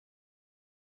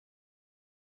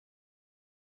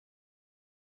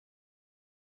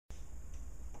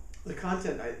The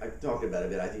content, I talked about a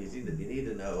bit. I think you need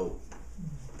to know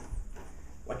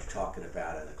what you're talking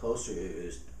about, and the closer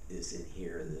is in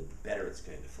here, the better it's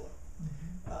going to flow.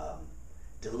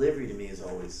 Delivery to me is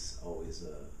always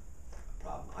a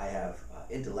problem. I have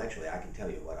intellectually, I can tell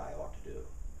you what I ought to do.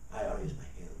 I ought to use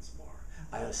my hands more.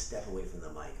 I ought to step away from the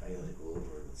mic. I ought to go over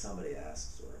when somebody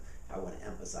asks, or I want to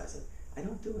emphasize it. I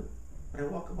don't do it. When I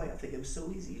walk away, I think it was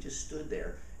so easy. You just stood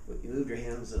there. You moved your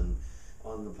hands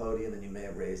on the podium, and you may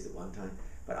have raised it one time.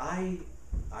 But I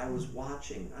was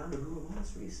watching, I don't know who it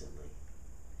was recently,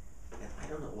 and I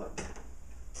don't know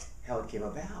how it came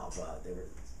about, but they were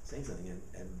saying something,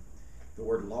 and the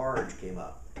word large came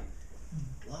up.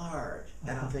 Large.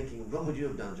 And I'm thinking, what would you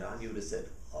have done, John? You would have said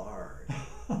large.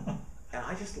 And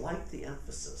I just like the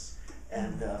emphasis.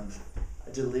 And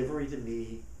delivery to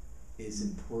me is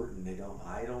important.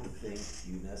 I don't think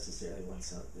you necessarily want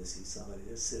to see somebody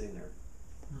just sitting there,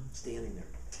 standing there,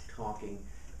 talking,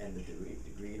 and the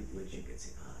degree to which you can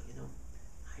say,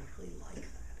 I really like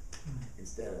that.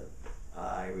 Instead of,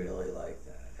 I really like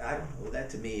that. I don't know. That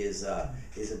to me is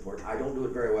important. I don't do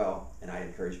it very well, and I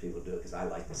encourage people to do it because I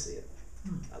like to see it.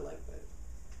 I like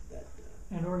that.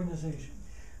 And organization.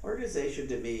 Organization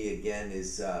to me again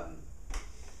is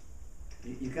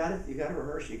you gotta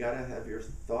rehearse. You gotta have your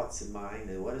thoughts in mind.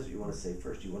 And what is it you want to say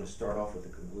first? Do you want to start off with a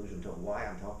conclusion to why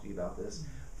I'm talking to you about this,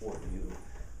 or do you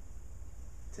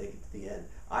take it to the end?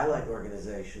 I like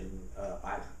organization.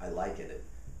 I liken it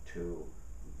to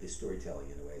the storytelling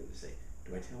in a way. We say,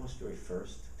 do I tell a story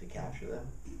first to capture them,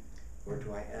 or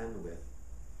do I end with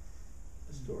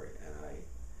a story? And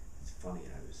it's funny.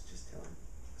 I was just telling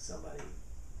somebody.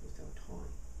 I was telling Tony.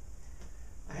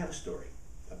 I have a story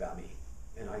about me,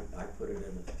 and I put it in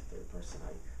the third person.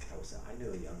 I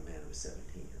knew a young man who was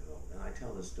 17 years old, and I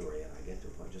tell this story, and I get to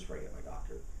a point just where I get my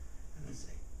doctorate, and I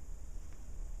say,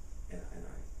 and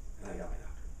I got my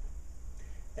doctorate,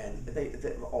 and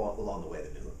they all along the way they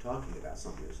knew who I'm talking about.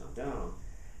 Some do, some don't,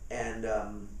 and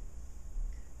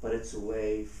but it's a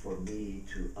way for me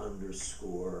to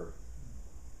underscore.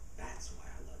 That's why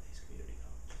I love these community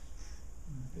colleges,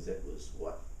 because it was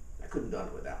what. I couldn't have done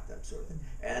it without them, sort of thing.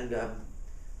 And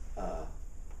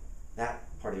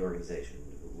that part of the organization,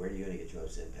 where are you going to get your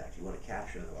most impact? You want to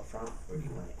capture them up front, or do you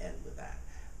want to end with that?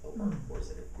 Or is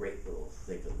it a great little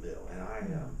thing in the middle? And